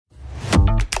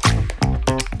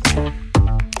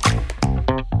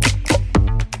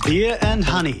Beer and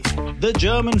Honey, the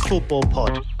German football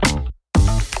pod.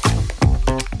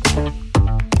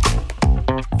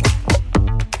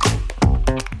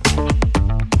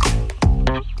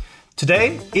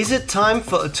 Today, is it time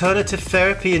for alternative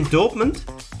therapy in Dortmund?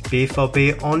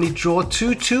 BVB only draw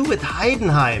 2-2 with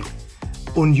Heidenheim.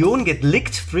 Union get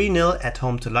licked 3-0 at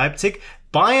home to Leipzig.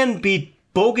 Bayern beat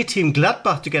bogey team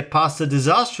Gladbach to get past the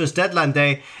disastrous deadline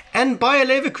day. And Bayer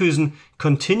Leverkusen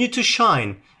continue to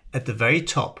shine at the very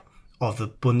top of the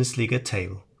Bundesliga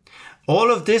table.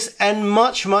 All of this and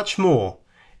much, much more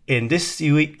in this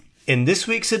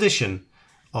week's edition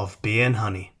of Beer and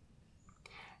Honey.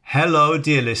 Hello,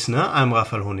 dear listener. I'm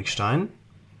Raphael Honigstein.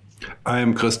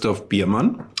 I'm Christoph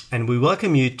Biermann. And we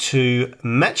welcome you to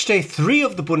match day 3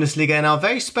 of the Bundesliga and our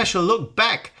very special look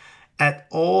back at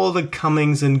all the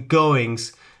comings and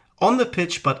goings on the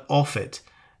pitch but off it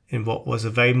in what was a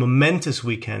very momentous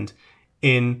weekend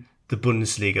in the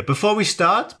Bundesliga. Before we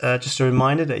start, just a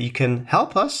reminder that you can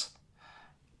help us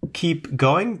keep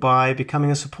going by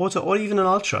becoming a supporter or even an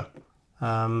ultra.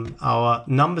 Our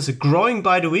numbers are growing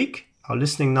by the week, our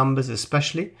listening numbers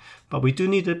especially, but we do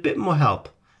need a bit more help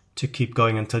to keep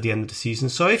going until the end of the season.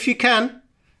 So if you can,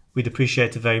 we'd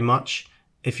appreciate it very much.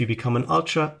 If you become an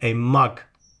ultra, a mug,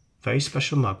 very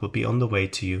special mug, will be on the way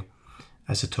to you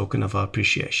as a token of our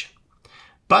appreciation.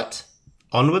 But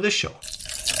on with the show.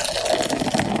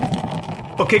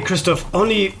 Okay, Christoph,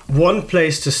 only one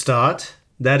place to start.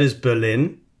 That is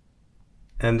Berlin.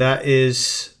 And that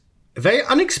is a very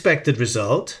unexpected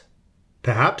result,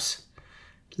 perhaps.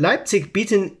 Leipzig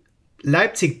beating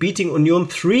Union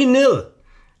 3-0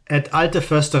 at Alte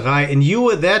Försterei, and you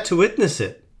were there to witness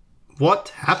it. What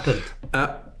happened?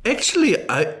 Actually,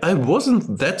 I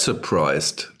wasn't that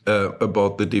surprised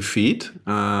about the defeat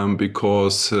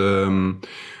because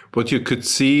what you could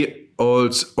see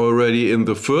already in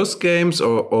the first games,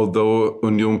 although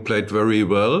Union played very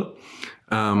well,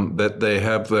 that they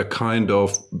have the kind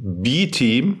of B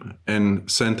team in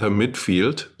center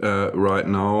midfield right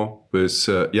now with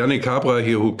Yannick Cabra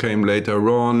here, who came later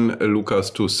on, Lucas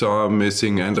Toussaint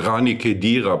missing, and Rani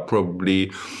Khedira,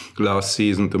 probably last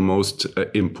season the most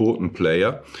important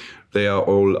player. They are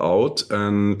all out.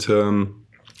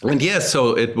 And yes,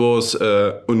 so it was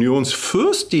Union's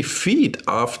first defeat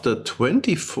after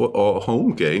 24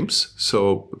 home games.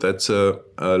 So that's a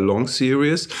long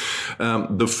series.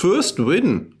 The first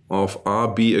win of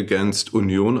RB against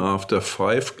Union after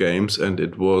 5 games, and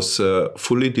it was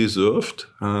fully deserved,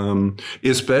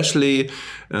 especially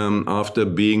after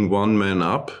being one man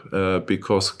up,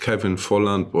 because Kevin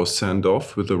Volland was sent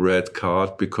off with a red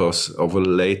card because of a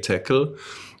late tackle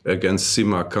against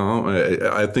Simakan.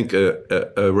 I think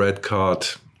a red card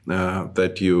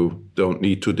that you don't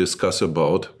need to discuss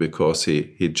about, because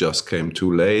he just came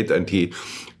too late, and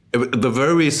the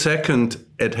very second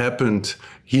it happened,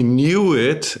 he knew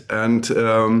it, and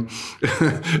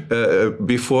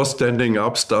before standing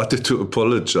up started to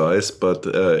apologize, but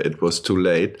it was too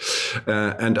late.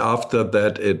 And after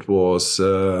that, it was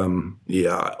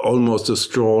almost a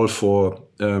stroll for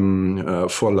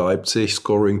Leipzig,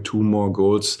 scoring 2 more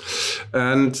goals,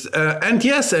 and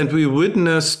we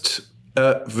witnessed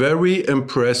a very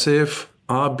impressive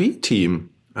RB team.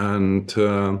 And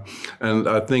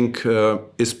I think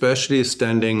especially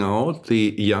standing out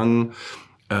the young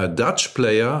Dutch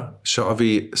player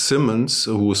Xavi Simons,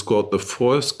 who scored the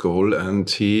 4th goal, and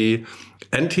he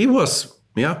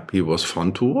was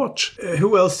fun to watch.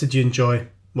 Who else did you enjoy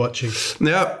watching?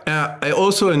 I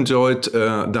also enjoyed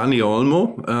Dani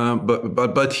Olmo,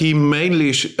 but he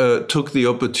mainly took the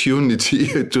opportunity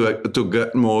to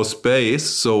get more space.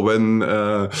 So when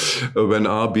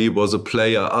RB was a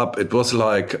player up, it was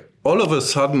like all of a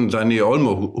sudden Dani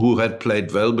Olmo, who had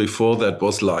played well before that,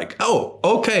 was like, oh,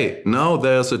 okay, now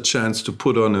there's a chance to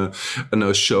put on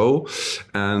a show.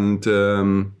 And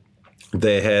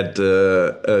they had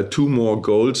 2 more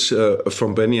goals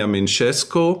from Benjamin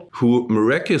Sesko, who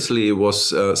miraculously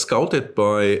was scouted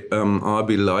by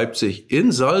RB Leipzig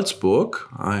in Salzburg.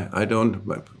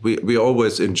 We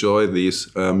always enjoy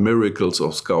these miracles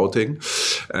of scouting,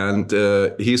 and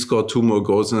he scored 2 more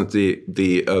goals, and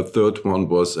the third one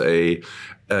was a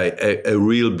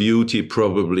real beauty,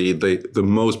 probably the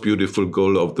most beautiful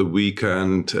goal of the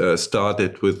weekend.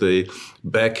 Started with a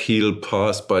back heel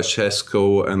pass by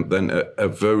Sesko, and then a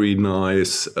very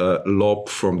nice lob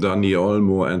from Dani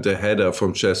Olmo, and a header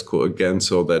from Sesko again.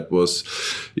 So that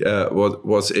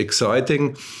was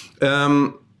exciting.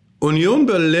 Union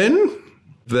Berlin,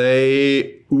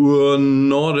 they were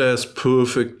not as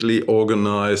perfectly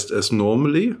organized as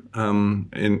normally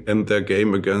in their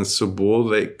game against Sobor.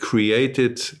 They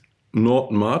created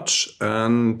not much,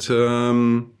 and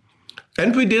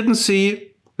And we didn't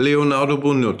see Leonardo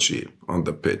Bonucci on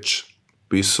the pitch.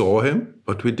 We saw him,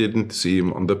 but we didn't see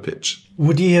him on the pitch.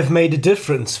 Would he have made a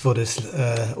difference for this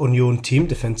Union team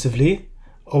defensively?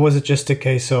 Or was it just a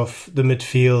case of the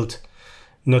midfield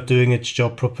not doing its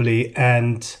job properly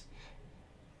and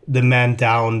the man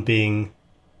down being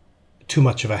too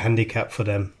much of a handicap for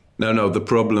them? No, the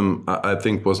problem, I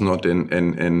think, was not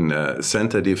in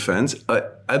center defense.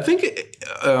 I think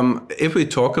if we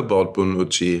talk about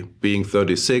Bonucci being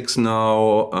 36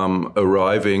 now,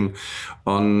 arriving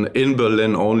in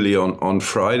Berlin only on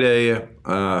Friday,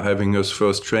 having his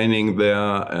first training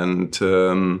there, and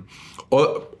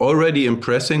already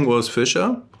impressing was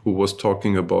Fischer, who was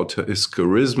talking about his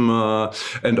charisma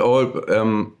and all.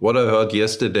 What I heard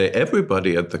yesterday,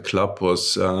 everybody at the club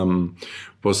was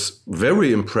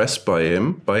very impressed by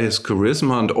him, by his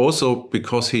charisma, and also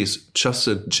because he's just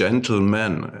a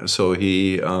gentleman. So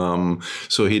he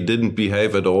didn't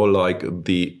behave at all like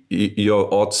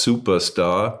your odd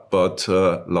superstar, but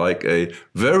like a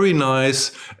very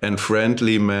nice and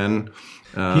friendly man.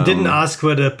 He didn't ask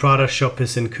where the Prada shop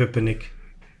is in Köpenick.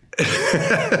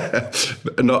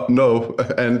 No,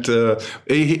 and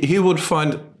he would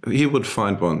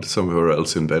find one somewhere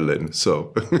else in Berlin.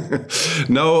 So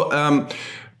no,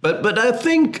 but I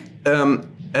think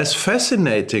as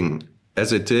fascinating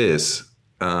as it is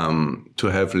to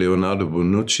have Leonardo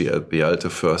Bonucci at the Alte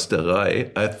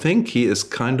Försterei, I think he is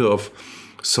kind of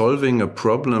solving a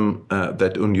problem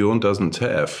that Union doesn't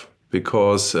have,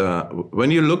 because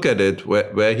when you look at it,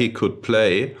 where he could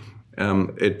play.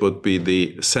 It would be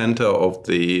the center of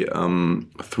the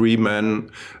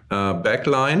three-man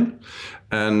backline,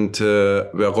 and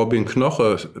where Robin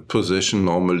Knoche's position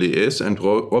normally is. And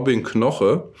Robin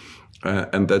Knoche,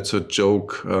 and that's a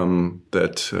joke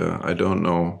that I don't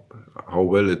know how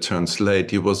well it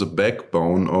translates. He was a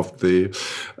backbone of the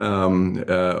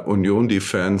Union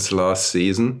defense last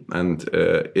season, and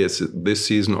is this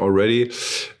season already.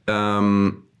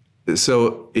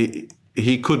 So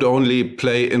he could only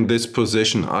play in this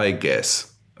position, I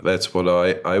guess. That's what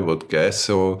I would guess.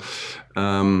 So,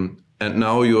 and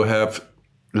now you have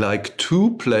like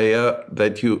two players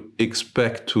that you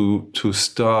expect to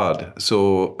start.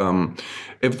 So,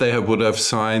 if they would have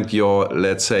signed your,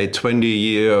 let's say,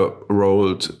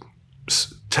 20-year-old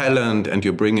talent, and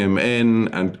you bring him in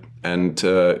and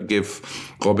give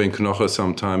Robin Knoche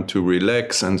some time to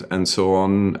relax and so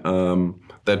on,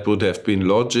 that would have been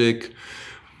logic.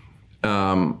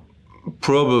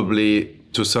 Probably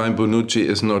to sign Bonucci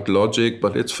is not logic,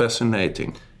 but it's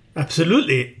fascinating.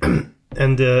 Absolutely.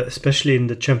 And especially in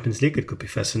the Champions League, it could be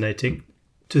fascinating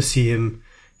to see him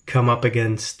come up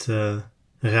against Real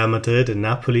Madrid and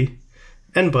Napoli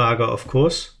and Braga, of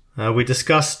course. We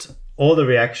discussed all the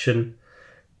reaction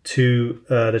to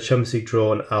the Champions League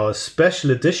draw in our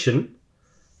special edition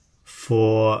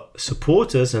for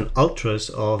supporters and ultras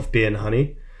of Beer and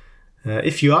Honey.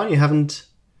 If you haven't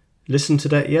listened to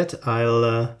that yet,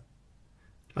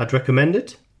 I'd recommend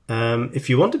it. If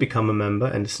you want to become a member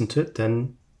and listen to it,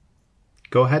 then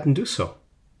go ahead and do so.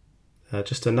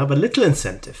 Just another little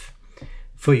incentive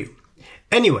for you.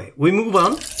 Anyway, we move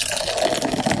on.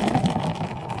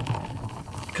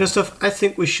 Christoph, I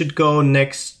think we should go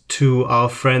next to our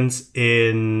friends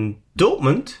in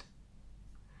Dortmund,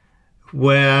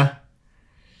 where,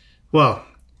 well,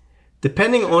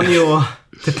 depending on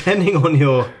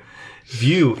your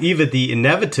view, either the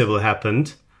inevitable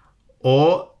happened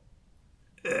or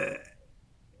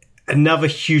another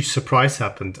huge surprise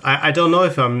happened. I don't know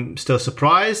if I'm still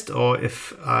surprised or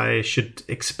if I should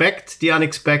expect the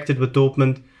unexpected with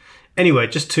Dortmund. Anyway,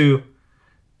 just to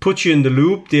put you in the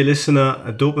loop, dear listener,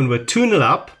 Dortmund were 2-0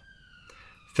 up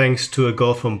thanks to a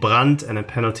goal from Brandt and a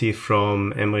penalty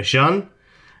from Emre Can.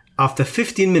 After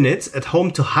 15 minutes at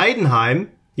home to Heidenheim,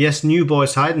 yes, new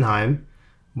boys Heidenheim,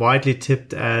 widely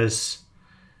tipped as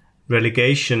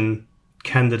relegation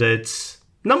candidates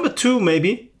number 2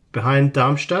 maybe, behind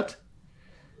Darmstadt.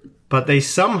 But they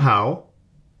somehow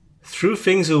threw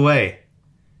things away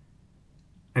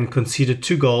and conceded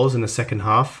 2 goals in the second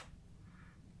half.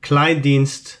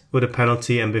 Kleindienst with a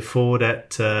penalty, and before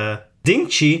that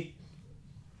Dingchi,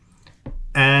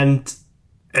 and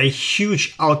a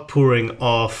huge outpouring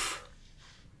of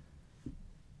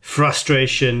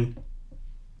frustration,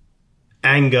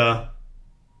 anger,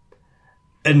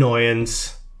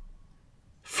 annoyance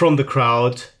from the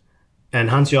crowd. And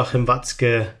Hans-Joachim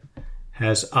Watzke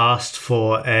has asked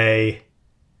for a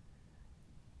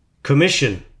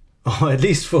commission, or at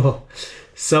least for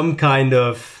some kind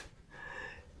of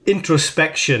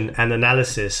introspection and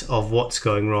analysis of what's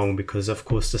going wrong, because of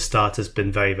course the start has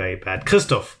been very, very bad.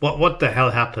 Christoph, what the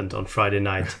hell happened on Friday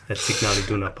night at Signal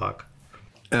Iduna Park?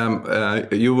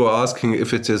 You were asking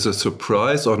if it is a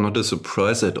surprise or not a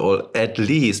surprise at all. At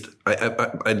least,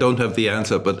 I don't have the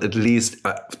answer, but at least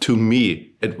to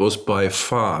me, it was by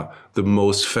far the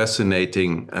most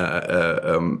fascinating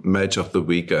match of the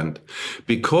weekend.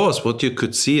 Because what you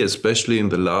could see, especially in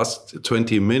the last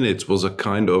 20 minutes, was a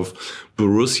kind of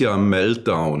Borussia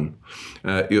meltdown.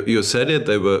 You said it,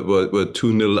 they were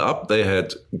 2-0 up. They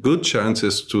had good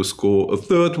chances to score a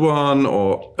third one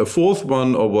or a fourth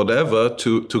one or whatever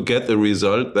to get the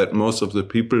result that most of the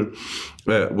people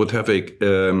would have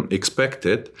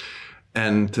expected.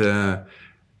 And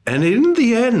in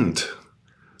the end,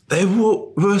 they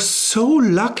were so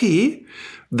lucky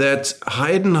that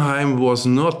Heidenheim was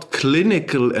not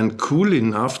clinical and cool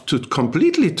enough to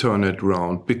completely turn it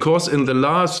around. Because in the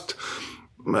last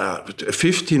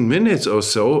 15 minutes or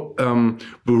so,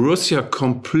 Borussia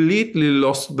completely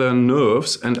lost their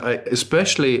nerves, and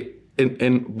especially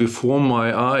before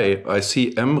my eye, I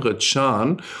see Emre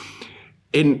Can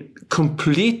in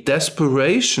complete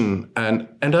desperation, and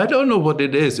I don't know what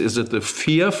it is. Is it the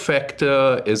fear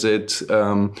factor? Is it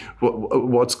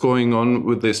what's going on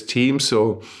with this team?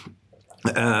 So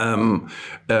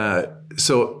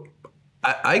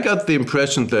I got the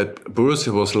impression that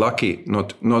Borussia was lucky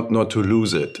not to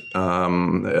lose it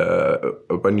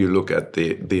when you look at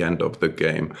the end of the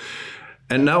game.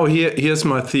 And now here's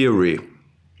my theory.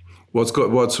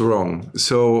 What's wrong?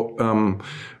 So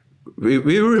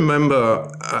we remember,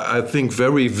 I think,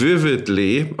 very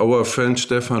vividly our friend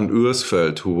Stefan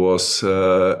Ursfeld, who was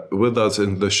with us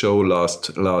in the show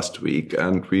last week,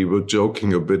 and we were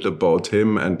joking a bit about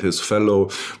him and his fellow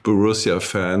Borussia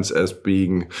fans as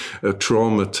being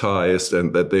traumatized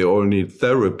and that they all need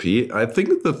therapy. I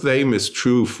think the same is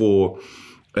true for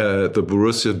the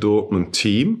Borussia Dortmund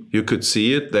team. You could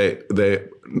see it; they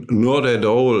not at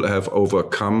all have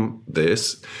overcome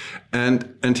this.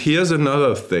 And here's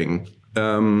another thing.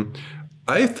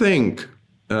 I think,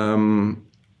 and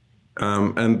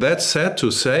that's sad to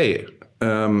say,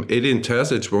 Edin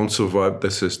Terzic won't survive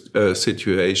this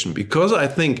situation, because I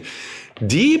think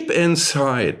deep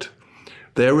inside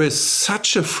there is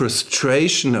such a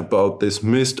frustration about this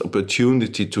missed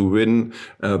opportunity to win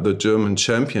the German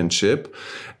championship.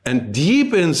 And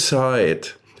deep inside,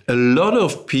 a lot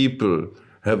of people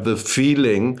have the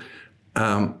feeling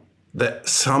that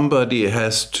somebody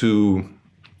has to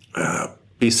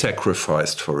be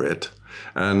sacrificed for it,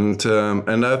 and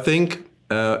I think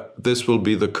this will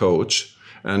be the coach.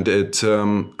 And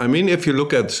I mean, if you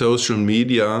look at social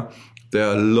media, there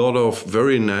are a lot of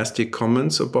very nasty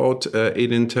comments about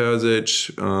Edin Terzic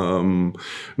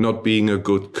not being a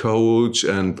good coach,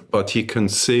 but he can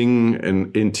sing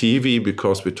in TV,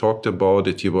 because we talked about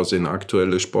it. He was in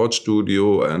Aktuelle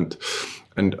Sportstudio, and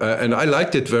I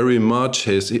liked it very much,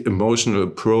 his emotional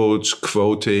approach,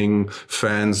 quoting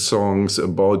fan songs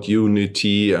about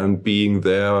unity and being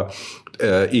there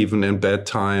even in bad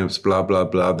times, blah, blah,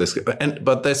 blah.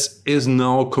 But this is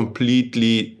now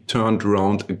completely turned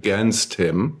around against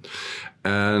him.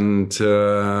 And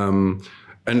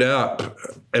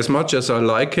as much as I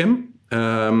like him,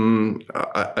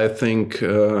 I think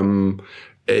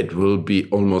it will be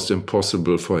almost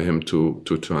impossible for him to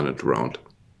turn it around.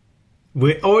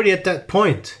 We're already at that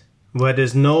point where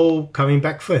there's no coming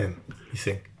back for him, you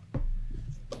think?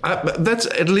 That's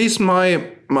at least my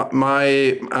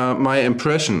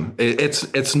impression.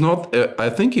 It's not. I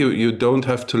think you don't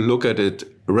have to look at it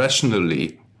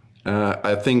rationally.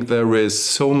 I think there is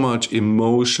so much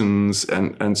emotions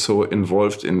and so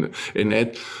involved in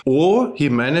it. Or he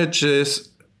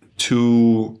manages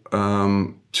to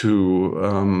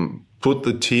put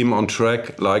the team on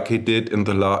track like he did in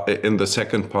the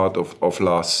second part of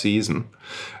last season,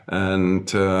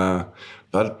 and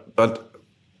but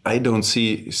I don't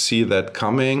see that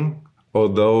coming.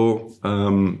 Although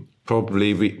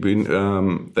probably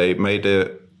they made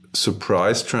a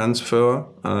surprise transfer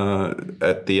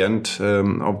at the end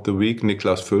of the week.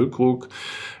 Niklas Füllkrug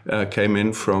came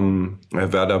in from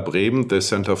Werder Bremen, the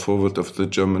center forward of the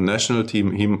German national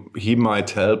team. He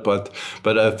might help, but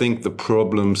I think the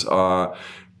problems are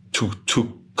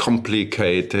too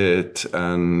complicated.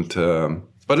 And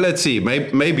but let's see.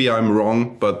 Maybe I'm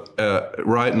wrong, but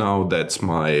right now that's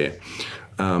my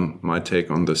take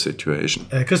on the situation.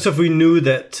 Christoph, we know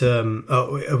that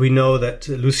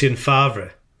Lucien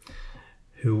Favre,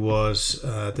 who was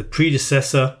the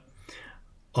predecessor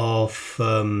of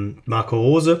Marco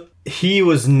Rose, he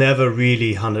was never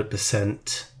really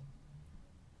 100%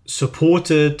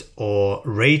 supported or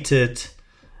rated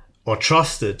or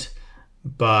trusted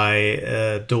by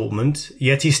Dortmund.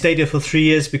 Yet he stayed there for 3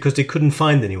 years because they couldn't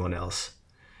find anyone else.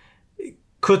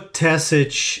 Could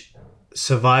Terzic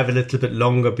survive a little bit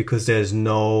longer because there's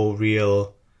no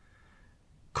real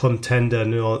contender,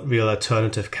 no real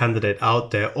alternative candidate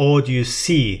out there? Or do you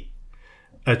see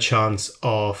a chance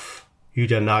of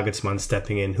Julian Nagelsmann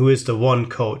stepping in, who is the one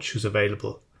coach who's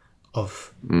available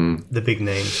of the big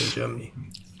names in Germany?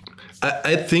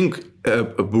 I think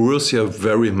Borussia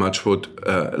very much would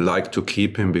like to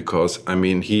keep him because, I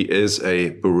mean, he is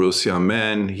a Borussia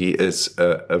man. He is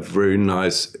a very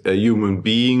nice human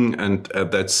being, and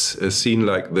that's seen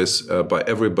like this by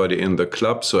everybody in the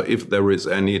club. So if there is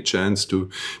any chance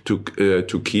to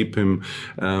keep him,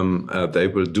 they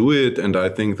will do it. And I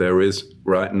think there is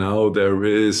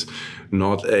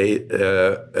not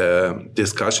a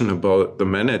discussion about the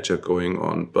manager going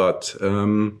on, but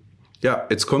yeah,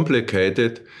 it's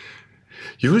complicated.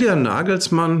 Julian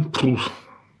Nagelsmann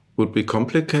would be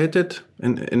complicated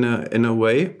in a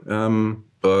way,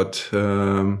 but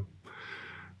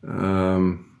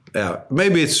yeah,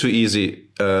 maybe it's too easy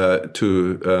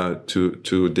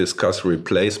to discuss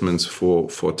replacements for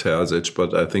Terzic.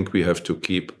 But I think we have to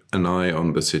keep an eye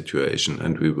on the situation,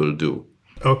 and we will do.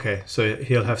 Okay, so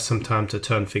he'll have some time to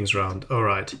turn things around. All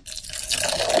right.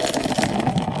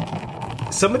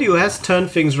 Somebody who has turned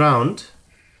things around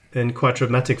in quite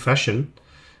dramatic fashion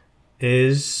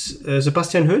is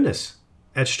Sebastian Hoeneß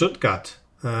at Stuttgart.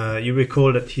 You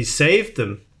recall that he saved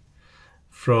them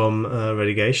from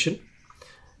relegation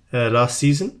last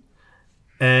season.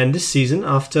 And this season,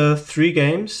 after 3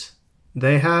 games,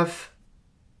 they have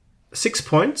 6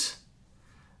 points.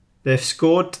 They've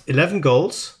scored 11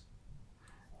 goals.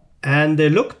 And they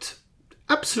looked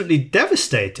absolutely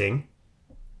devastating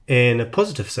in a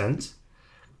positive sense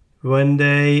when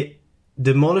they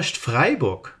demolished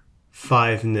Freiburg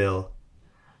 5-0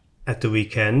 at the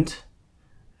weekend.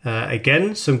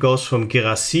 Again, some goals from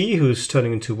Guirassy, who's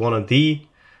turning into one of the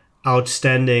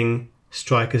outstanding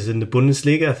strikers in the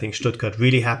Bundesliga. I think Stuttgart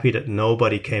really happy that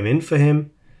nobody came in for him.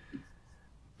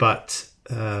 But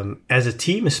as a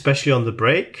team, especially on the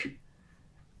break,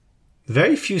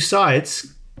 very few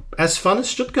sides as fun as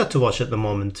Stuttgart to watch at the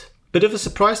moment. Bit of a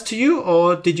surprise to you,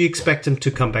 or did you expect them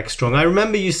to come back strong? I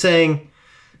remember you saying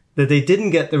that they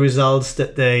didn't get the results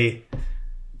that they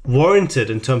warranted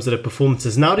in terms of their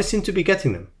performances. Now they seem to be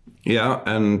getting them. Yeah,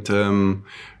 and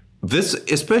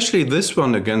especially this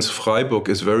one against Freiburg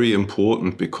is very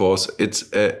important because it's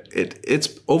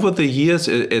over the years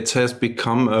it has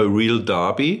become a real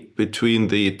derby between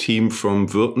the team from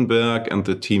Württemberg and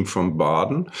the team from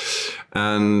Baden,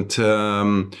 and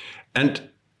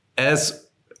as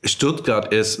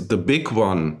Stuttgart is the big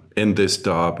one in this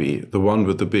derby, the one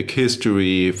with the big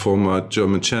history, former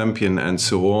German champion, and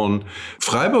so on.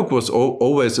 Freiburg was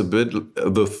always a bit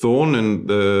the thorn in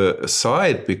the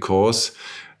side because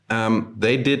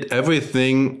they did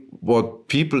everything what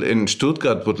people in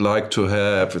Stuttgart would like to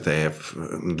have. They have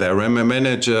their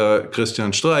manager,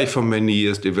 Christian Streich, for many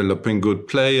years, developing good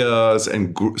players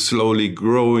and slowly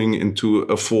growing into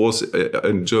a force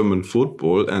in German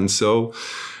football. And so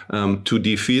to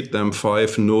defeat them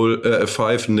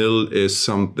 5-0 is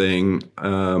something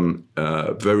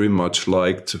very much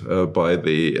liked by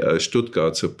the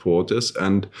Stuttgart supporters.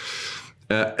 And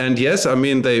yes, I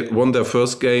mean, they won their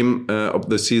first game of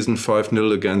the season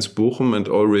 5-0 against Bochum and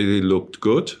already looked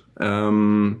good.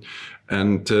 And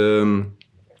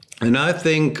I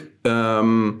think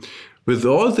with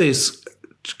all this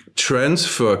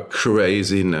transfer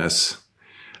craziness,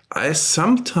 I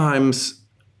sometimes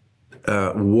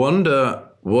wonder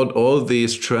what all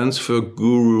these transfer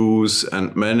gurus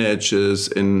and managers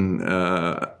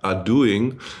are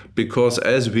doing, because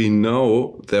as we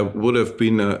know, there would have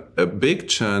been a big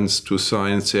chance to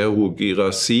sign Serhou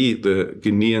Guirassy, the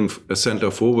Guinean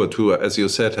center forward, who, as you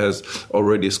said, has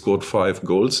already scored 5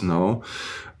 goals now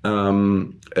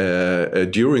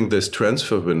during this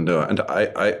transfer window. And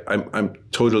I'm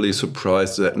totally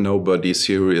surprised that nobody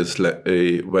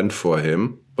seriously went for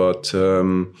him. But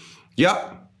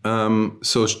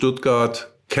so Stuttgart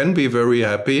can be very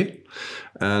happy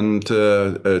and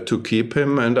to keep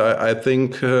him, and I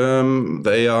think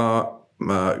they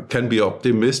can be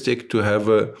optimistic to have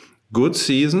a good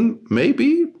season,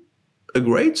 maybe a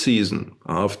great season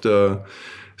after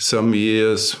some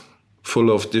years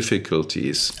full of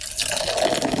difficulties.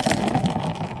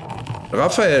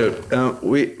 Raphael,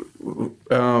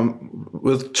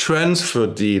 with transfer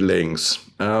dealings,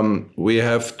 we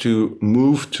have to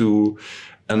move to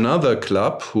another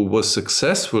club who was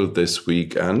successful this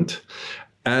weekend,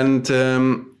 and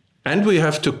we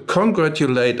have to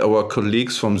congratulate our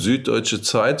colleagues from Süddeutsche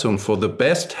Zeitung for the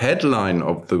best headline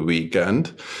of the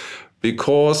weekend,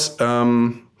 because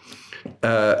their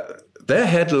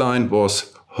headline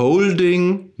was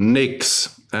 "Holding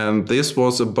Nix," and this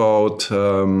was about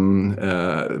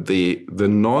the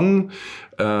non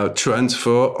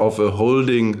transfer of a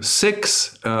holding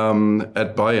 6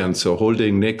 at Bayern. So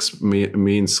holding nix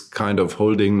means kind of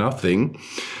holding nothing.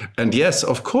 And yes,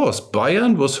 of course,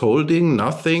 Bayern was holding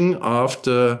nothing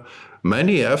after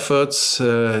many efforts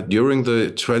during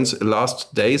the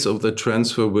last days of the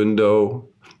transfer window,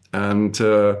 and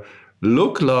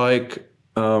look like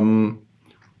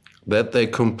that they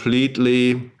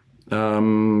completely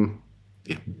blown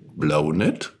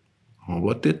it. Or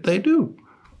what did they do?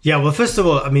 Yeah, well, first of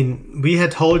all, I mean, we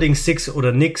had holding 6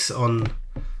 oder nix on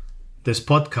this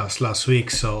podcast last week,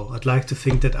 so I'd like to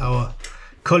think that our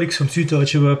colleagues from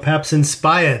Süddeutsche were perhaps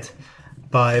inspired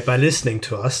by listening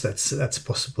to us. That's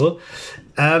possible.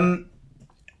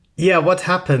 What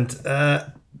happened?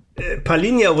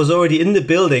 Palhinha was already in the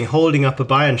building holding up a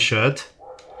Bayern shirt,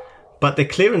 but the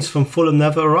clearance from Fulham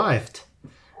never arrived,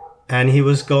 and he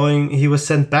was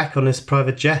sent back on his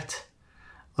private jet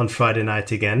on Friday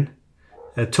night again.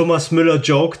 Thomas Müller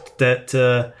joked that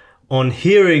on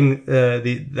hearing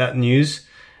that news,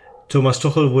 Thomas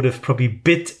Tuchel would have probably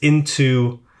bit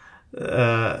into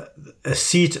a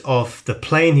seat of the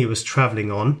plane he was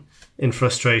traveling on in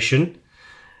frustration.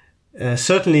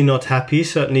 Certainly not happy,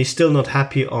 certainly still not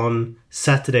happy on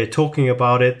Saturday talking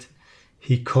about it.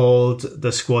 He called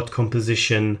the squad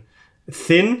composition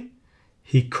thin.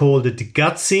 He called it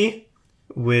gutsy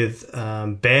with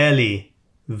barely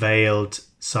veiled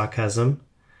sarcasm,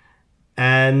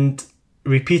 and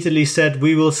repeatedly said,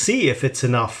 we will see if it's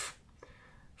enough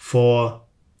for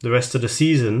the rest of the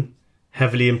season,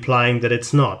 heavily implying that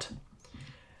it's not.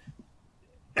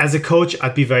 As a coach,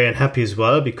 I'd be very unhappy as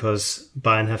well, because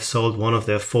Bayern have sold one of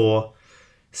their 4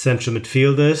 central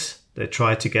midfielders. They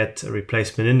tried to get a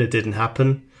replacement in, it didn't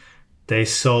happen. They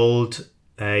sold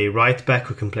a right back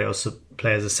who can play as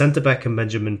a centre back in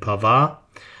Benjamin Pavard.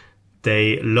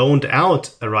 They loaned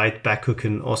out a right back who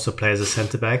can also play as a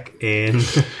centre back in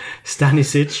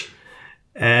Stanisic,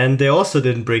 and they also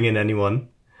didn't bring in anyone.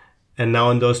 And now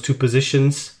in those 2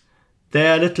 positions,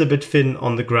 they're a little bit thin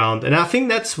on the ground. And I think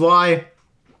that's why,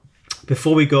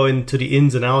 before we go into the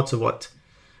ins and outs of what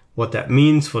that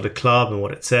means for the club and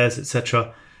what it says,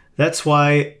 etc., that's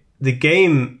why the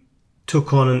game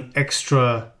took on an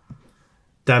extra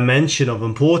dimension of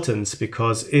importance,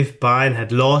 because if Bayern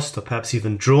had lost or perhaps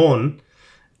even drawn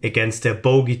against their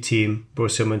bogey team,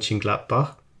 Borussia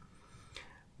Mönchengladbach,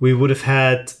 we would have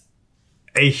had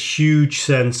a huge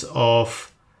sense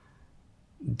of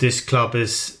this club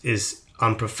is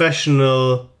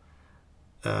unprofessional.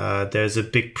 There's a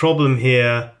big problem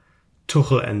here.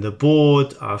 Tuchel and the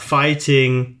board are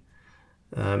fighting.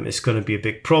 It's going to be a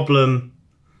big problem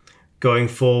going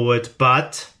forward.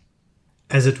 But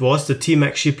as it was, the team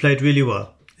actually played really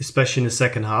well, especially in the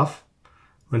second half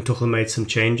when Tuchel made some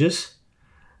changes.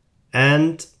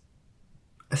 And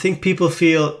I think people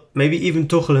feel, maybe even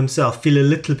Tuchel himself, feel a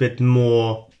little bit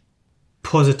more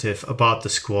positive about the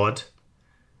squad,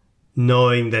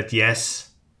 knowing that,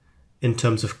 yes, in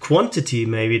terms of quantity,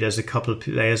 maybe there's a couple of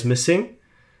players missing,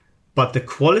 but the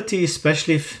quality,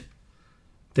 especially if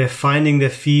they're finding their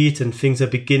feet and things are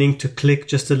beginning to click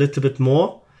just a little bit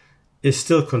more, is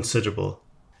still considerable.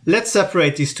 Let's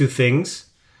separate these 2 things.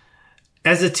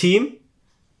 As a team,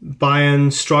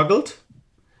 Bayern struggled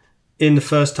in the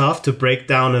first half to break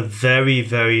down a very,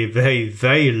 very, very,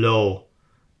 very low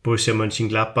Borussia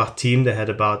Mönchengladbach team. They had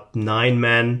about 9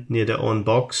 men near their own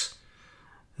box.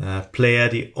 Player,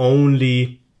 the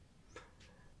only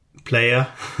player,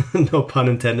 no pun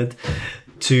intended,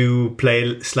 to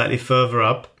play slightly further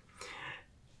up.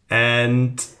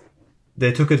 And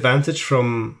they took advantage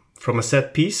from a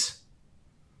set piece.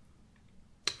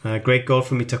 A great goal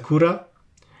from Itakura.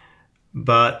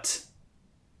 But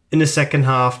in the second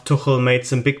half, Tuchel made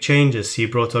some big changes. He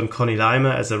brought on Conny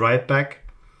Laimer as a right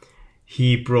back.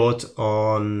 He brought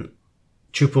on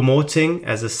Choupo-Moting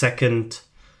as a second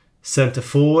centre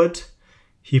forward.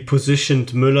 He positioned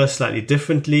Müller slightly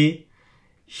differently.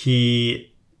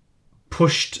 He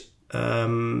pushed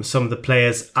some of the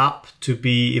players up to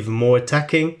be even more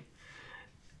attacking.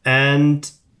 And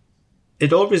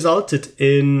it all resulted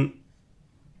in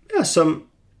some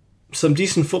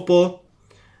decent football.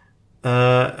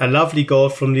 A lovely goal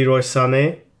from Leroy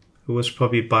Sané, who was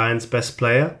probably Bayern's best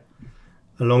player,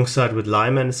 alongside with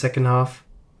Laimer in the second half.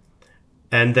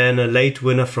 And then a late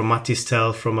winner from Mathys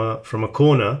Tel from a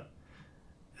corner.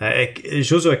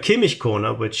 Joshua Kimmich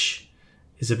corner, which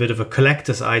is a bit of a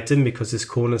collector's item because his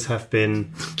corners have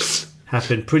been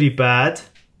pretty bad.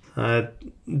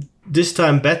 This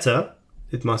time better,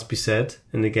 it must be said,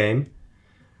 in the game.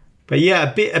 But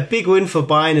yeah, a big win for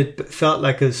Bayern. It felt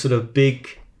like a sort of big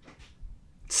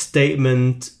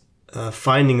statement,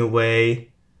 finding a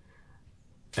way,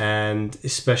 and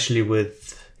especially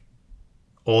with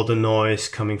all the noise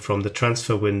coming from the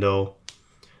transfer window,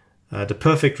 the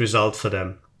perfect result for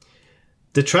them.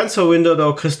 The transfer window,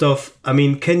 though, Christoph, I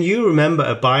mean, can you remember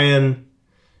a Bayern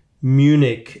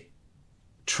Munich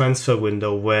transfer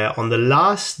window where on the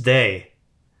last day,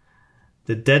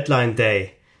 the deadline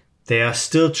day, they are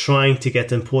still trying to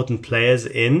get important players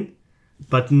in,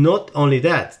 but not only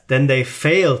that, then they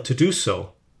fail to do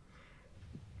so.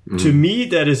 To me,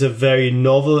 that is a very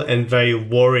novel and very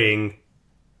worrying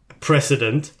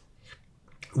precedent,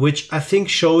 which I think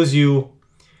shows you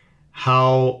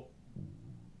how,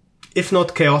 if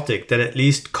not chaotic, then at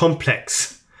least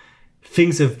complex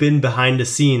things have been behind the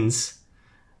scenes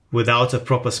without a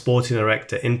proper sporting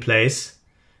director in place.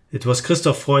 It was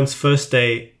Christoph Freund's first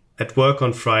day at work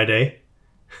on Friday.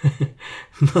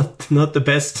 not the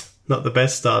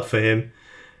best start for him,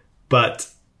 but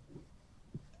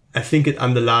I think it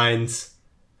underlines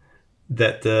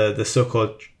that the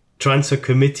so-called transfer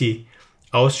committee,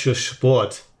 Ausschuss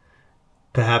Sport,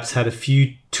 perhaps had a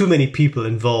few too many people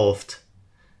involved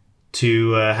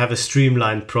to have a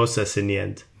streamlined process in the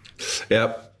end.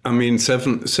 Yeah, I mean,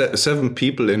 seven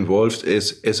people involved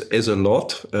is a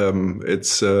lot.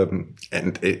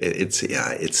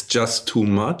 It's just too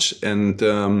much. And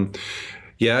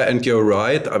and you're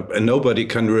right. Nobody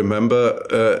can remember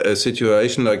a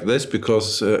situation like this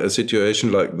because a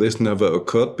situation like this never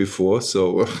occurred before.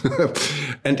 So,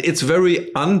 and it's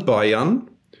very un-Bayern.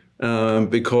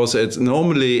 Because it's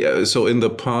normally, so in the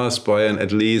past, Bayern,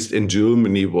 at least in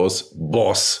Germany, was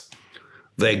boss.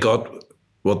 They got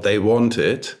what they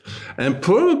wanted. And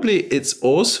probably it's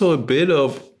also a bit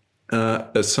of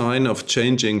a sign of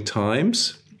changing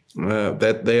times,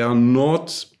 that they are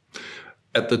not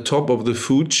at the top of the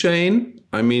food chain.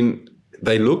 I mean,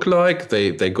 they look like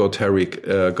they got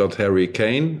Harry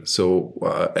Kane, so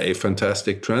a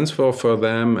fantastic transfer for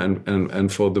them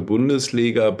and for the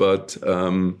Bundesliga. But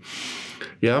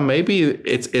maybe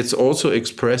it's also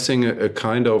expressing a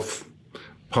kind of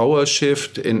power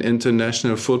shift in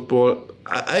international football.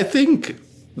 I think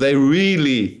they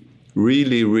really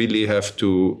have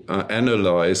to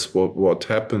analyze what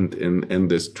happened in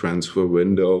this transfer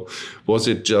window. Was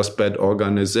it just bad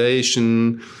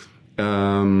organization?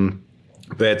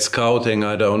 Bad scouting,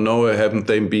 I don't know. Haven't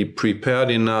they been prepared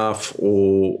enough,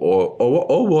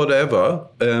 or whatever?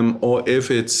 Or if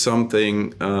it's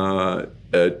something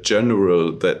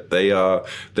general that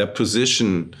their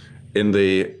position in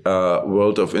the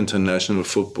world of international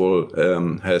football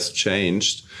has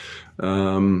changed.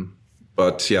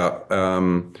 But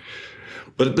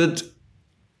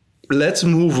let's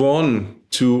move on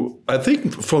to, I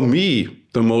think, for me,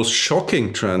 the most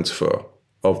shocking transfer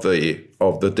of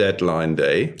the deadline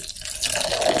day.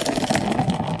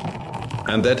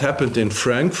 And that happened in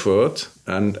Frankfurt,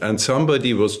 and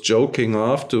somebody was joking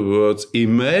afterwards,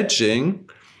 imagine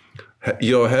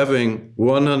you're having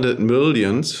 100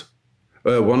 million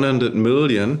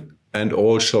and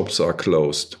all shops are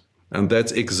closed. And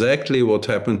that's exactly what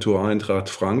happened to Eintracht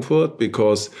Frankfurt,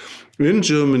 because in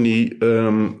Germany,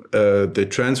 the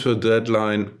transfer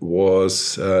deadline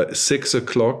was 6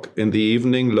 o'clock in the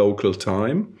evening, local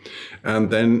time.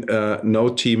 And then no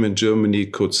team in Germany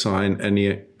could sign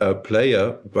any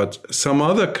player. But some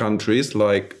other countries,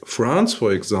 like France,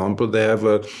 for example, they have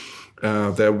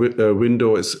their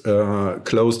window is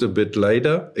closed a bit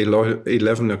later,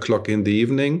 11 o'clock in the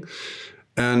evening.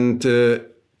 And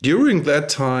during that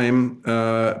time,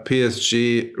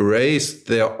 PSG raised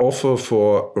their offer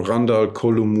for Randal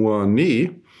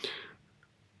Kolo-Muani,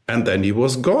 and then he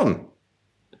was gone.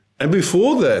 And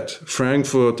before that,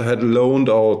 Frankfurt had loaned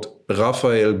out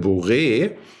Raphael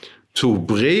Borré to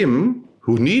Bremen,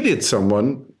 who needed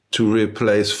someone to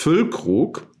replace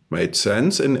Füllkrug. Made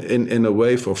sense in a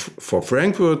way for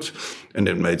Frankfurt, and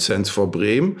it made sense for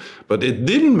Bremen, but it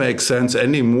didn't make sense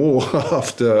anymore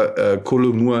after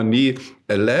Kolo-Muani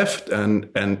left, and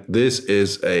this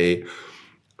is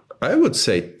I would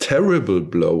say, terrible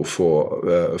blow for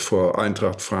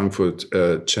Eintracht Frankfurt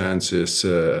chances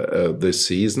this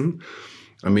season.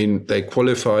 I mean, they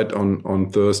qualified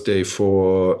on Thursday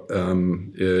for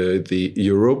the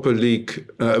Europa League,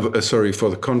 for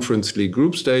the Conference League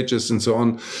group stages and so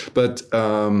on. But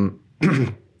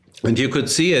and you could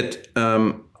see it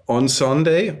on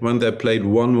Sunday when they played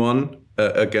 1-1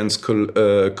 against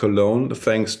Cologne,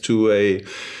 thanks to a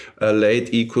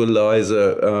late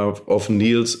equalizer of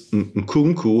Niels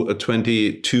Nkunku, a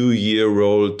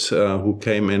 22-year-old who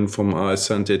came in from AS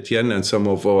Saint-Etienne, and some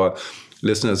of our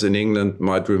listeners in England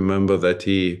might remember that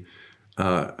he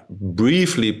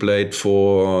briefly played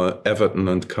for Everton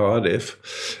and Cardiff.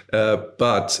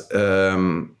 What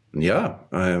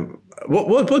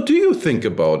do you think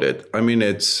about it? I mean,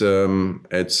 it's an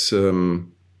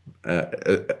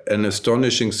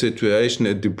astonishing situation,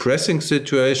 a depressing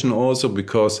situation also,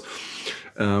 because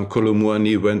Kolo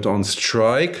Muani went on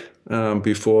strike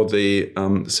before the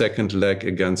second leg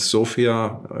against Sofia,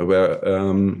 where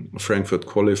Frankfurt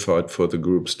qualified for the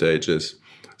group stages.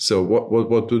 So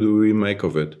what do we make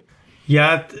of it?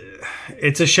 Yeah,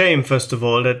 it's a shame, first of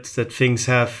all, that things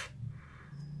have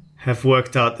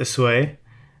worked out this way.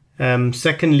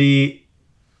 Secondly,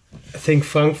 I think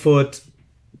Frankfurt,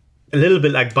 a little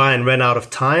bit like Bayern, ran out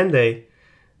of time. They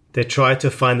tried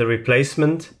to find a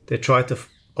replacement. They tried to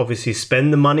obviously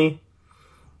spend the money.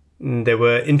 They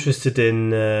were interested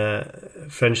in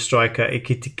French striker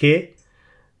Ekitike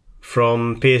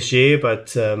from PSG,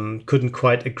 but couldn't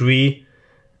quite agree.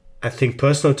 I think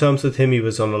personal terms with him, he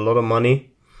was on a lot of money.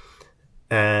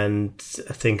 And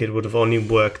I think it would have only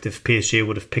worked if PSG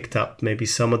would have picked up maybe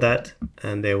some of that,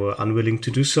 and they were unwilling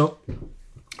to do so.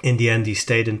 In the end, he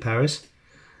stayed in Paris.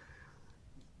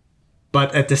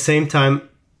 But at the same time,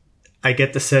 I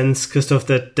get the sense, Christoph,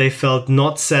 that they felt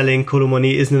not selling Kolo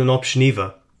Muani isn't an option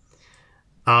either.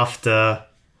 After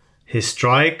his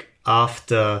strike,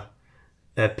 after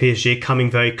PSG coming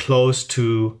very close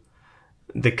to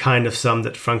the kind of sum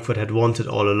that Frankfurt had wanted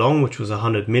all along, which was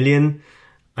 100 million,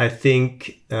 I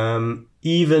think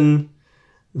even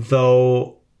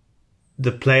though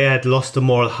the player had lost the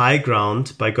moral high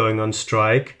ground by going on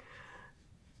strike,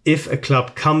 if a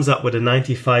club comes up with a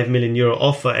 95 million euro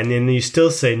offer and then you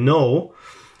still say no,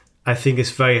 I think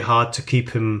it's very hard to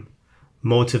keep him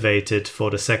motivated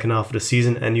for the second half of the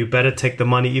season. And you better take the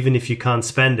money, even if you can't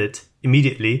spend it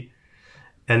immediately,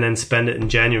 and then spend it in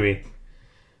January.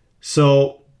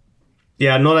 So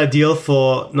yeah, not ideal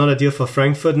for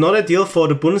Frankfurt, not ideal for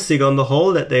the Bundesliga on the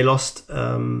whole, that they lost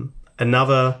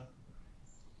another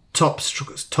top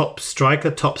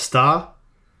striker, top star.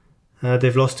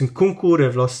 They've lost Nkunku,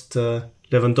 they've lost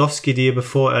Lewandowski the year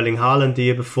before, Erling Haaland the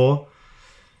year before.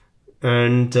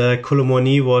 And Kolo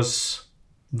Muani was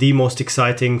the most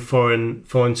exciting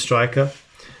foreign striker,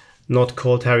 not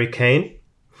called Harry Kane.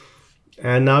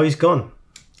 And now he's gone.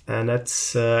 And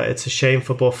it's a shame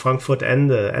for both Frankfurt and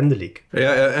the league.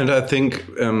 Yeah, and I think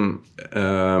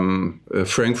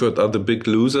Frankfurt are the big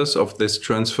losers of this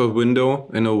transfer window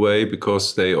in a way,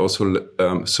 because they also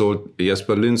sold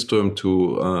Jesper Lindström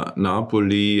to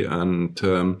Napoli, and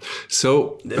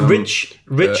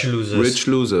rich losers. Rich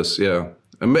losers, yeah.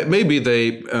 Maybe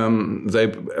they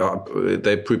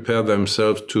prepare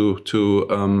themselves to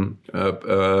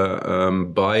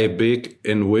buy big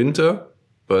in winter.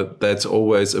 But that's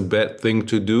always a bad thing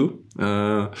to do.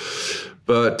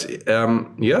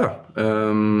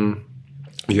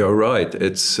 You're right.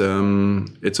 It's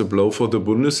a blow for the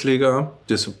Bundesliga.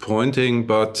 Disappointing,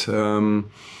 but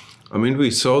I mean, we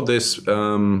saw this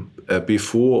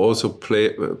before. Also,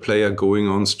 player going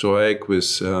on strike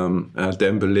with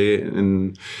Dembele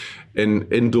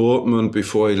in Dortmund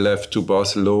before he left to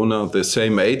Barcelona. The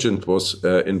same agent was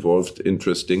involved,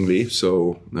 interestingly.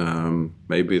 So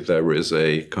maybe there is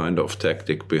a kind of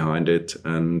tactic behind it.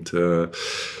 And there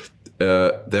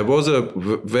was a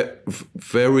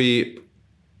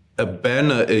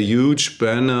huge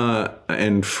banner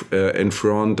in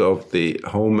front of the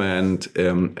home end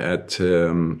at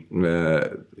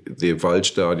the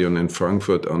Waldstadion in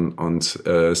Frankfurt on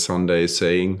Sunday,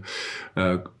 saying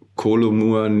Kolo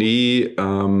Muani,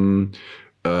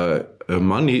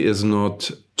 money is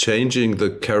not changing the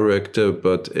character,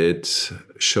 but it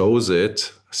shows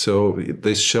it. So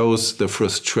this shows the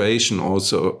frustration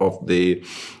also of the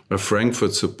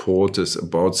Frankfurt supporters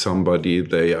about somebody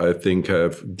they, I think,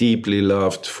 have deeply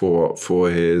loved for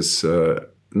his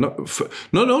not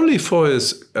only for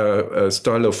his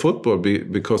style of football,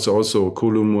 because also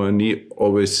Kolo Muani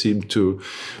always seemed to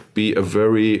be a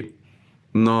very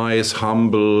nice,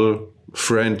 humble,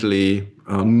 friendly,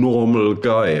 normal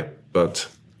guy. But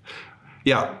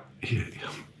yeah,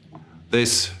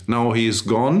 now he is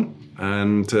gone,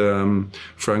 and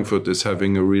Frankfurt is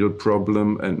having a real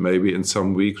problem. And maybe in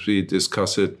some weeks we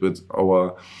discuss it with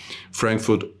our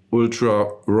Frankfurt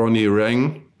ultra Ronnie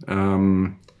Reng.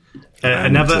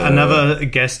 Another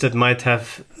guest that might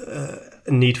have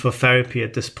a need for therapy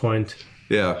at this point.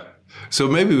 Yeah. So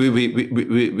maybe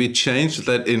we changed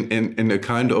that in a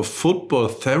kind of football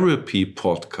therapy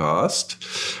podcast,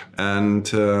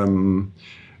 and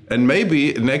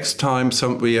maybe next time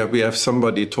we have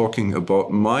somebody talking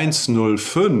about Mainz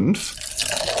 05,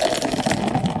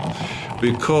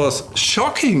 because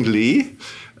shockingly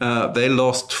they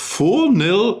lost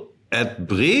 4-0 at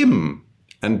Bremen.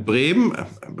 And Bremen,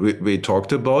 we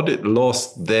talked about it,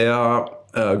 lost their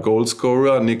goal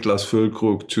scorer, Niklas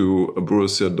Füllkrug, to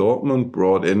Borussia Dortmund,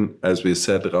 brought in, as we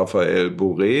said, Raphael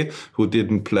Boré, who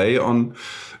didn't play on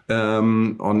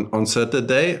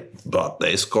Saturday, but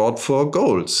they scored 4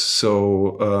 goals.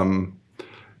 So,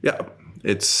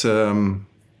 it's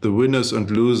the winners and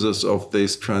losers of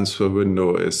this transfer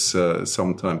window is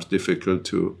sometimes difficult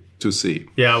to see.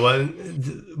 Yeah, well,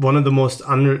 one of the most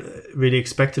really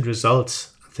expected results,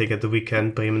 I think, at the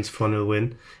weekend, Bremen's 4-0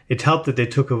 win. It helped that they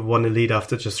took a 1-0 lead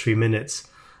after just 3 minutes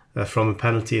from a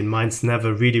penalty, and Mainz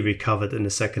never really recovered in the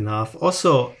second half.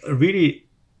 Also, a really,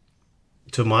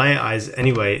 to my eyes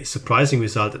anyway, surprising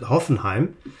result at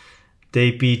Hoffenheim.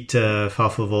 They beat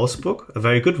VfL Wolfsburg, a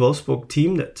very good Wolfsburg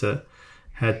team that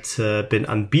had been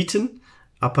unbeaten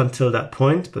up until that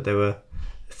point, but they were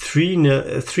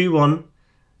 3-1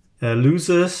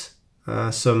 losers.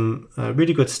 Some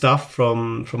really good stuff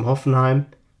from Hoffenheim.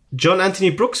 John Anthony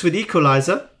Brooks with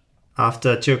equalizer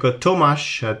after Tjurko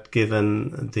Tomaš had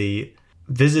given the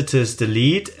visitors the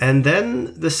lead. And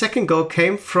then the second goal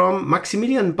came from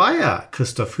Maximilian Bayer,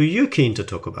 Christoph, who you're keen to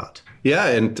talk about. Yeah,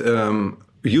 and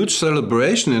huge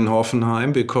celebration in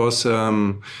Hoffenheim because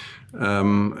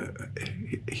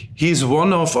he's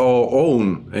one of our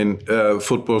own, and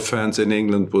football fans in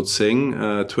England would sing.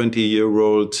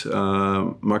 20-year-old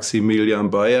Maximilian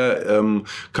Bayer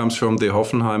comes from the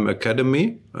Hoffenheim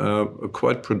Academy, a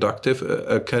quite productive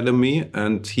academy,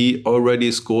 and he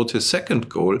already scored his second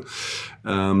goal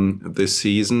this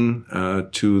season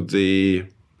to the...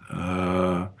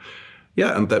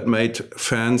 and that made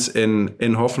fans in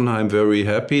Hoffenheim very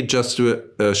happy. Just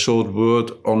a short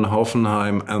word on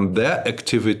Hoffenheim and their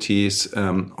activities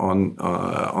on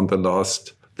the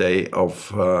last day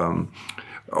of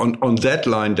on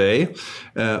deadline day.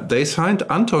 They signed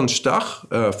Anton Stach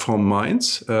from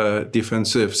Mainz,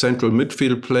 defensive central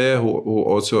midfield player who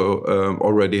also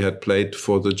already had played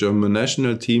for the German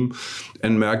national team,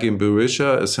 and Mergin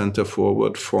Berisha, a center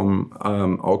forward from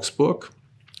Augsburg.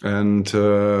 And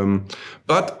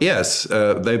but yes,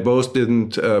 they both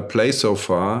didn't play so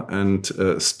far, and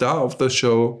star of the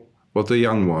show was the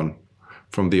young one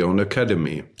from the own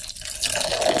academy.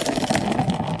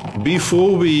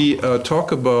 Before we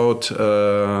talk about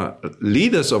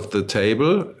leaders of the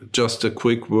table, just a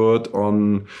quick word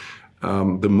on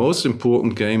the most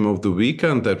important game of the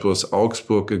weekend. That was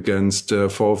Augsburg against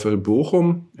VfL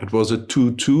Bochum. It was a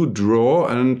 2-2 draw,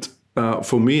 and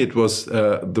for me, it was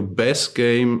the best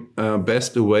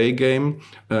away game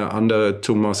under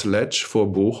Thomas Letsch for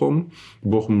Bochum.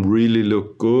 Bochum really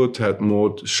looked good, had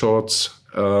more shots,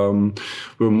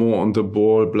 were more on the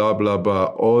ball, blah, blah,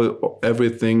 blah.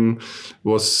 Everything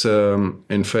was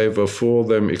in favor for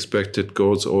them, expected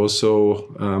goals also.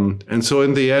 And so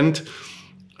in the end,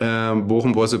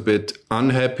 Bochum was a bit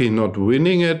unhappy not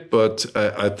winning it, but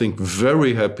I think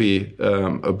very happy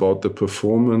about the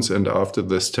performance. And after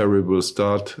this terrible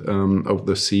start of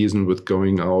the season with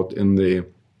going out in the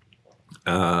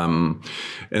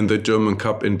German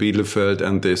Cup in Bielefeld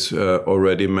and this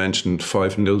already mentioned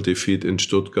 5-0 defeat in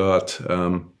Stuttgart,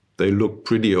 they look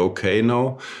pretty okay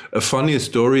now. A funny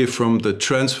story from the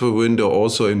transfer window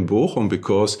also in Bochum,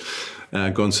 because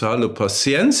Gonçalo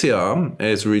Paciencia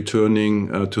is returning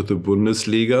to the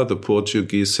Bundesliga, the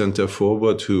Portuguese centre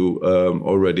forward who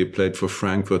already played for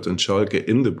Frankfurt and Schalke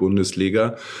in the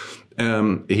Bundesliga.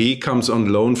 He comes on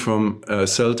loan from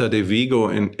Celta de Vigo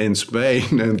in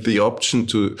Spain, and the option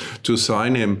to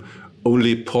sign him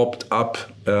only popped up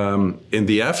in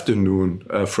the afternoon,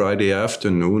 Friday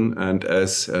afternoon. And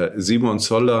as Simon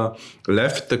Zoller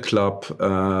left the club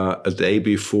a day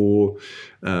before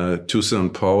to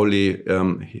St. Pauli,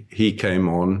 he came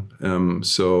on.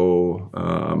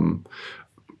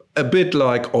 A bit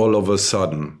like all of a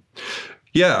sudden.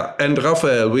 Yeah, and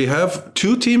Raphael, we have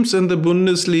 2 teams in the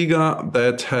Bundesliga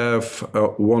that have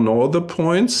won all the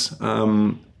points.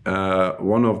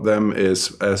 One of them is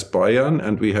Bayern,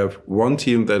 and we have one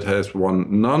team that has won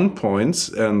none points,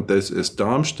 and this is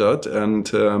Darmstadt. And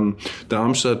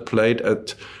Darmstadt played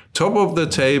at top of the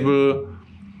table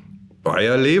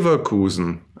Bayer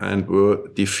Leverkusen and were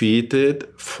defeated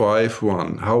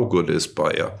 5-1. How good is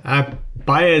Bayer?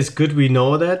 Bayer is good, we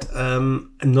know that.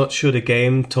 I'm not sure the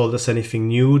game told us anything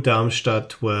new.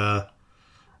 Darmstadt were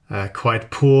quite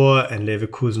poor, and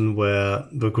Leverkusen were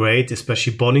great,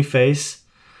 especially Boniface.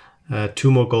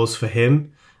 2 more goals for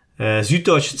him.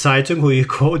 Süddeutsche Zeitung, who you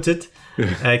quoted,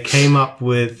 came up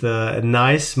with a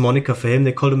nice moniker for him.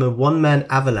 They called him a one-man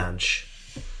avalanche.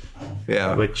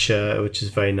 Yeah, which is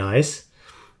very nice.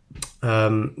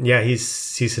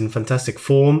 He's in fantastic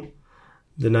form.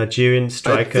 the Nigerian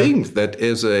striker. I think that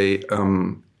is a...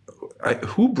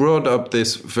 who brought up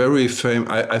this very famous...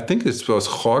 I think it was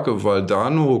Jorge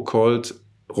Valdano who called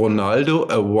Ronaldo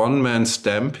a one-man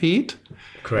stampede.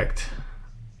 Correct.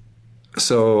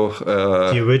 So...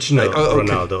 the original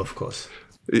Ronaldo, of course.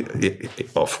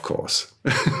 Of course.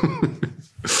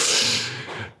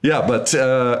 Yeah, but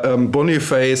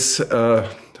Boniface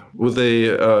with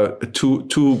a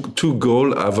two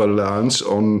goal avalanche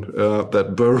on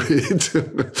that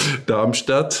buried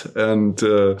Darmstadt. And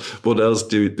what else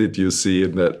did you see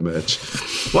in that match?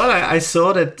 Well, I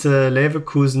saw that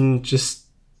Leverkusen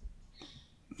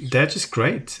they're just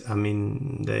great. I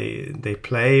mean, they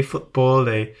play football.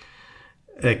 They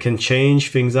can change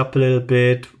things up a little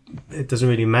bit. It doesn't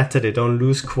really matter. They don't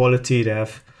lose quality. They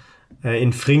have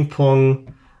in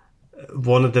Frimpong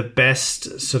one of the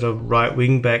best sort of right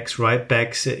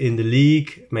backs in the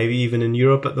league, maybe even in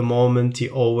Europe at the moment. He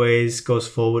always goes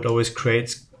forward, always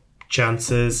creates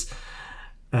chances.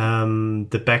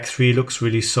 The back three looks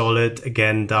really solid.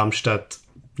 Again, Darmstadt,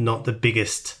 not the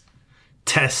biggest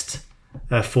test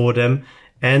for them.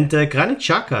 And Granit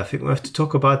Xhaka, I think we have to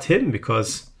talk about him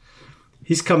because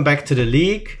he's come back to the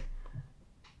league.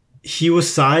 He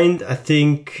was signed, I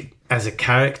think, as a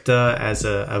character, as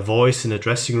a voice in a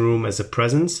dressing room, as a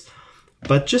presence.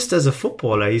 But just as a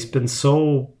footballer, he's been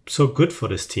so good for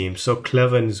this team, so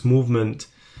clever in his movement,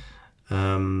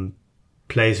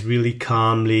 plays really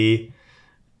calmly,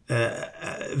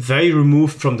 very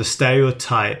removed from the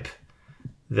stereotype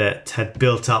that had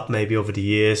built up maybe over the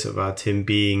years about him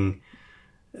being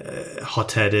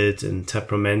hot-headed and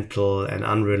temperamental and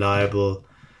unreliable.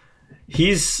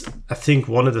 He's, I think,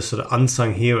 one of the sort of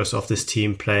unsung heroes of this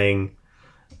team, playing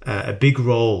a big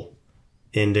role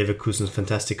in Leverkusen's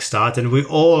fantastic start. And we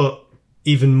all,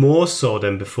 even more so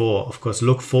than before, of course,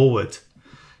 look forward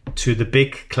to the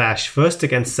big clash, first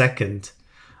against second,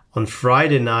 on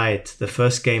Friday night, the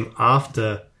first game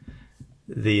after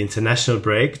the international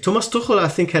break. Thomas Tuchel, I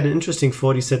think, had an interesting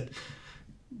thought. He said,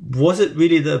 was it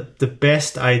really the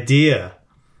best idea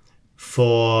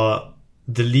for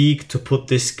the league to put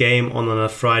this game on a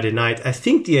Friday night? I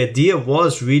think the idea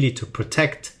was really to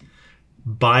protect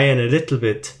Bayern a little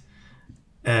bit,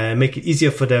 make it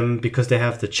easier for them because they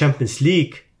have the Champions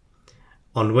League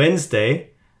on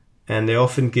Wednesday, and they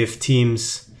often give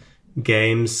teams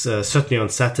games, certainly on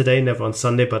Saturday, never on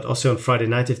Sunday, but also on Friday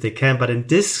night if they can. But in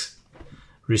this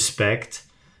respect,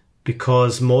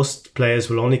 because most players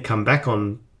will only come back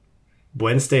on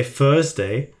Wednesday,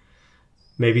 Thursday,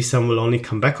 maybe some will only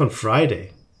come back on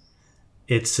Friday.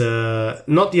 It's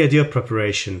not the ideal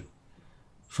preparation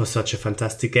for such a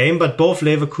fantastic game, but both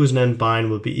Leverkusen and Bayern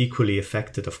will be equally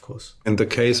affected, of course. In the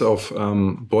case of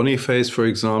Boniface, for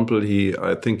example,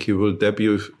 I think he will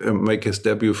make his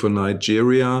debut for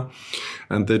Nigeria,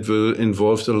 and that will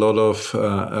involve a lot of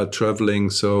traveling.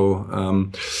 So,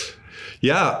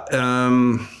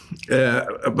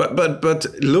 but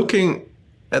looking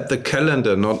at the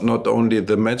calendar, not only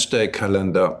the matchday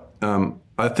calendar,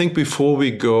 I think before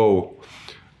we go,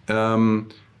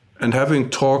 and having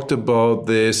talked about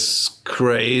this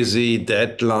crazy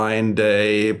deadline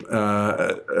day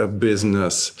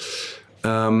business,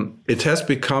 it has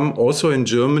become also in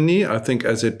Germany, I think,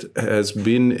 as it has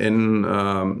been in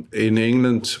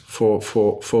England for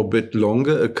a bit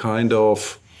longer, a kind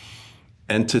of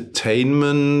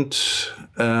entertainment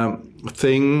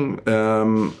thing,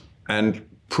 and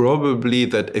probably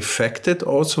that affected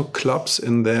also clubs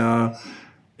in how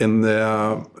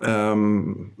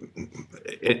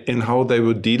they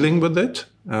were dealing with it.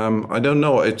 I don't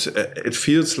know. It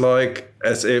feels like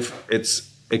as if it's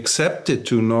accepted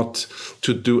to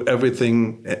do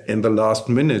everything in the last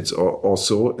minutes or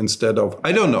so, instead of,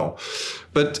 I don't know.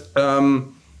 But I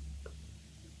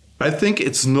think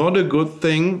it's not a good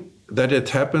thing that it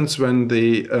happens when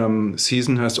the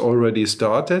season has already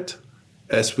started,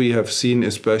 as we have seen,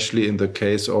 especially in the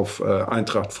case of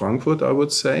Eintracht Frankfurt, I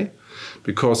would say.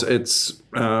 Because it's,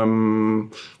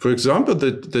 for example,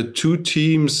 the two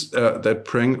teams that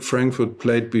Frankfurt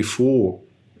played before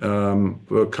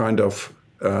were kind of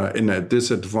in a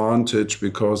disadvantage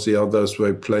because the others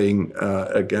were playing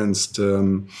against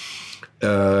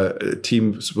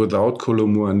teams without Kolo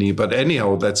Muani. But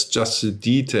anyhow, that's just a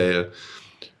detail.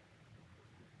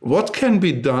 What can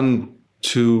be done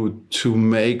to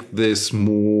make this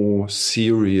more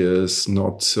serious,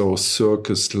 not so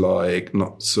circus-like,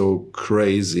 not so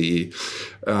crazy?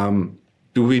 Do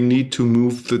we need to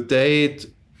move the date?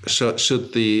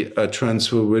 Should the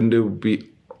transfer window be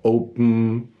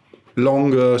open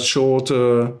longer,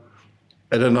 shorter,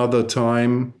 at another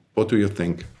time? What do you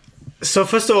think? So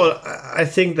first of all, I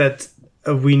think that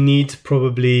we need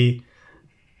probably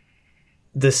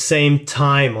the same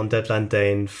time on deadline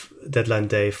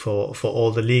day for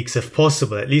all the leagues, if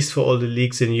possible, at least for all the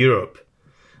leagues in Europe.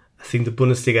 I think the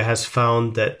Bundesliga has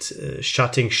found that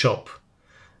shutting shop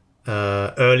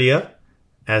earlier,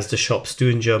 as the shops do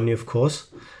in Germany, of course,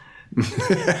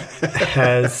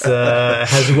 has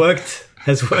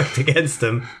worked against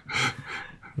them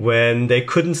when they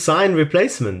couldn't sign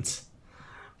replacements,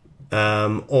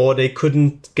 or they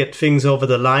couldn't get things over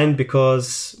the line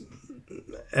because,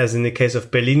 as in the case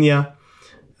of Berlinia,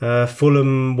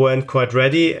 Fulham weren't quite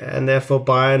ready, and therefore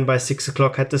Bayern by 6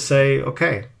 o'clock had to say,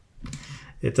 okay,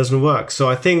 it doesn't work. So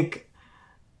I think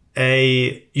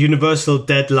a universal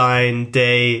deadline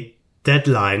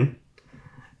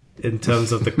in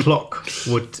terms of the clock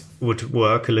would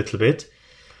work a little bit.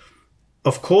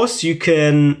 Of course, you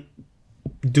can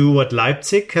do what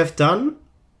Leipzig have done,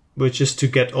 which is to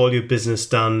get all your business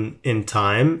done in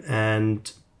time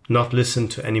and not listen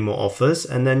to any more offers.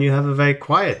 And then you have a very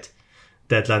quiet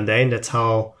deadline day. And that's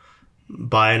how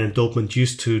Bayern and Dortmund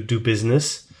used to do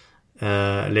business.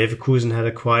 Leverkusen had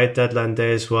a quiet deadline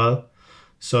day as well.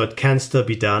 So it can still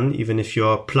be done, even if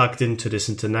you're plugged into this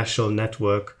international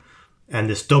network and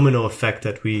this domino effect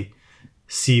that we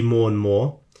see more and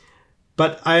more.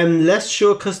 But I am less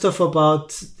sure, Christoph,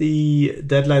 about the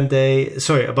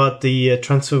about the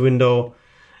transfer window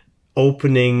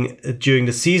opening during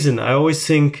the season. I always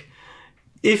think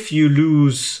if you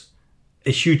lose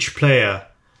a huge player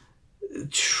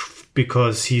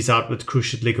because he's out with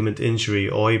cruciate ligament injury,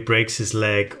 or he breaks his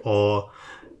leg, or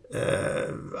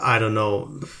I don't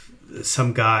know,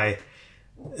 some guy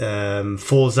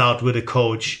falls out with a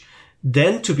coach,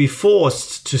 then to be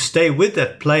forced to stay with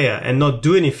that player and not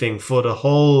do anything for the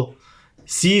whole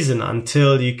season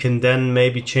until you can then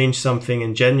maybe change something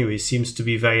in January seems to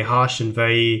be very harsh and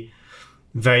very,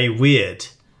 very weird.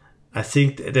 I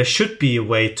think there should be a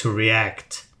way to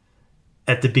react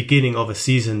at the beginning of a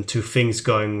season to things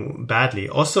going badly.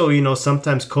 Also,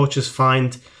 sometimes coaches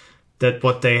find that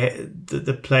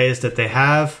the players that they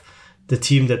have, the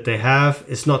team that they have,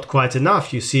 is not quite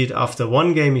enough. You see it after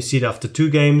one game, you see it after 2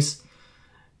 games.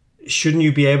 Shouldn't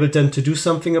you be able then to do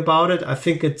something about it? I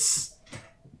think it's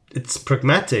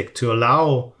pragmatic to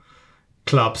allow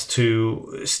clubs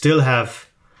to still have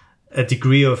a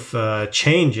degree of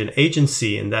change and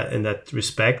agency in that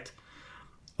respect.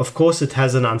 Of course, it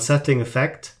has an unsettling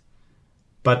effect,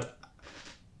 but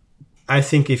I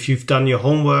think if you've done your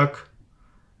homework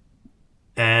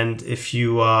and if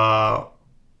you are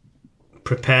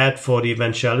prepared for the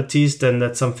eventualities, then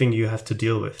that's something you have to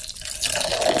deal with.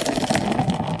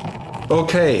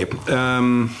 Okay.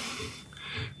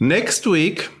 Next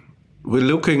week, we're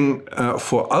looking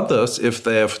for others if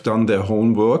they have done their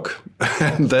homework.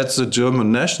 And that's the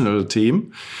German national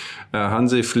team.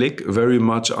 Hansi Flick, very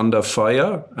much under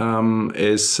fire,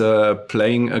 is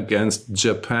playing against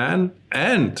Japan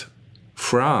and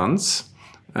France.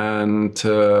 And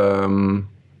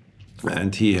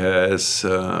he hasn't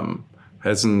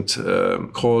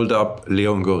called up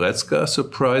Leon Goretzka,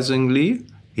 surprisingly.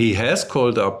 He has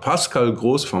called up Pascal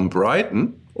Groß from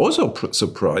Brighton, also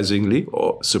surprisingly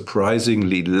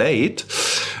late.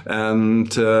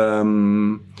 And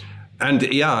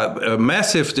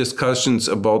massive discussions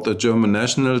about the German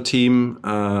national team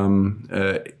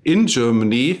in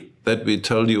Germany that we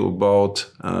tell you about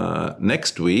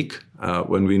next week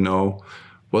when we know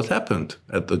what happened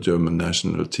at the German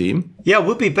national team. Yeah,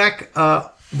 we'll be back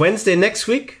Wednesday next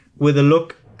week with a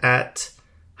look at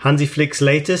Hansi Flick's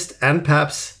latest and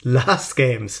perhaps last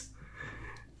games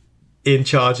in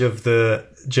charge of the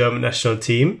German national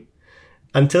team.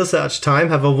 Until such time,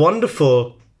 have a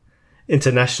wonderful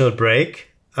international break.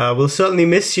 We'll certainly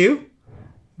miss you,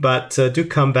 but do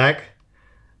come back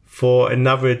for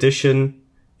another edition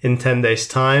in 10 days'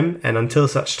 time. And until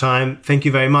such time, thank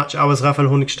you very much. I was Raphael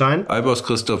Honigstein. I was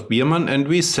Christoph Biermann, and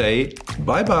we say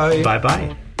bye-bye.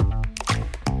 Bye-bye.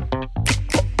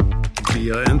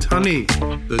 Beer and Honey,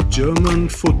 the German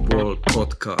football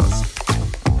podcast.